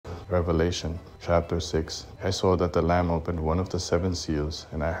Revelation chapter 6. I saw that the Lamb opened one of the seven seals,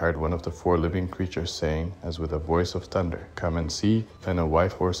 and I heard one of the four living creatures saying, as with a voice of thunder, "Come and see." Then a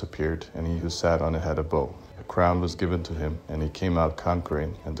white horse appeared, and he who sat on it had a bow. A crown was given to him, and he came out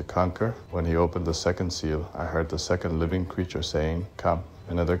conquering and to conquer. When he opened the second seal, I heard the second living creature saying, "Come."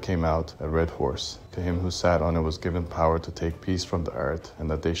 Another came out, a red horse. To him who sat on it was given power to take peace from the earth, and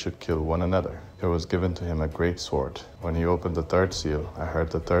that they should kill one another. There was given to him a great sword. When he opened the third seal, I heard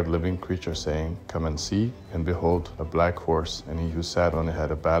the third living creature saying, "Come and see." And behold, a black horse, and he who sat on it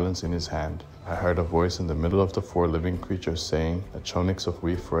had a balance in his hand. I heard a voice in the middle of the four living creatures saying, "A chonix of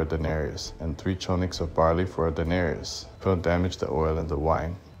wheat for a denarius, and 3 chonics of barley for a denarius. Don't damage the oil and the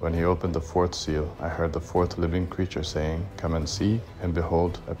wine." When he opened the fourth seal, I heard the fourth living creature saying, "Come and see." And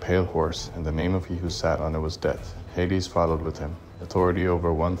behold, a pale horse, and the name of he who sat on it was Death. Hades followed with him. Authority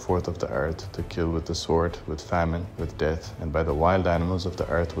over 1/4 of the earth, to kill with the sword, with famine, with death, and by the wild animals of the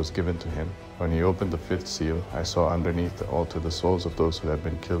earth was given to him. When he opened the fifth seal, I saw underneath the altar the souls of those who had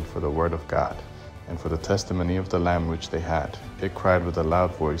been killed for the word of God, and for the testimony of the Lamb which they had. They cried with a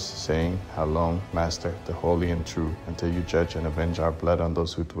loud voice, saying, "How long, Master, the holy and true, until you judge and avenge our blood on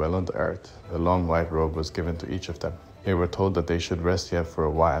those who dwell on the earth?" A long white robe was given to each of them. They were told that they should rest yet for a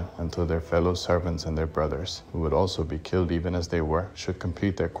while, until their fellow servants and their brothers, who would also be killed even as they were, should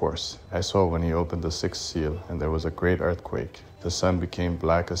complete their course. I saw when he opened the sixth seal, and there was a great earthquake. The sun became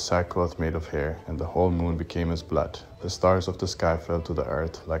black as sackcloth made of hair, and the whole moon became as blood. The stars of the sky fell to the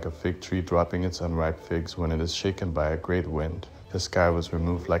earth, like a fig tree dropping its unripe figs when it is shaken by a great wind. The sky was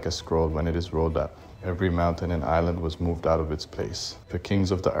removed like a scroll when it is rolled up. Every mountain and island was moved out of its place. The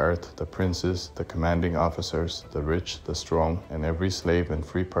kings of the earth, the princes, the commanding officers, the rich, the strong, and every slave and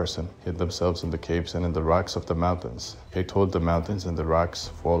free person hid themselves in the caves and in the rocks of the mountains. They told the mountains and the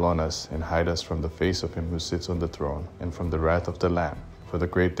rocks, "Fall on us and hide us from the face of him who sits on the throne and from the wrath of the Lamb. For the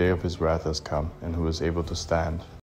great day of his wrath has come, and who is able to stand?"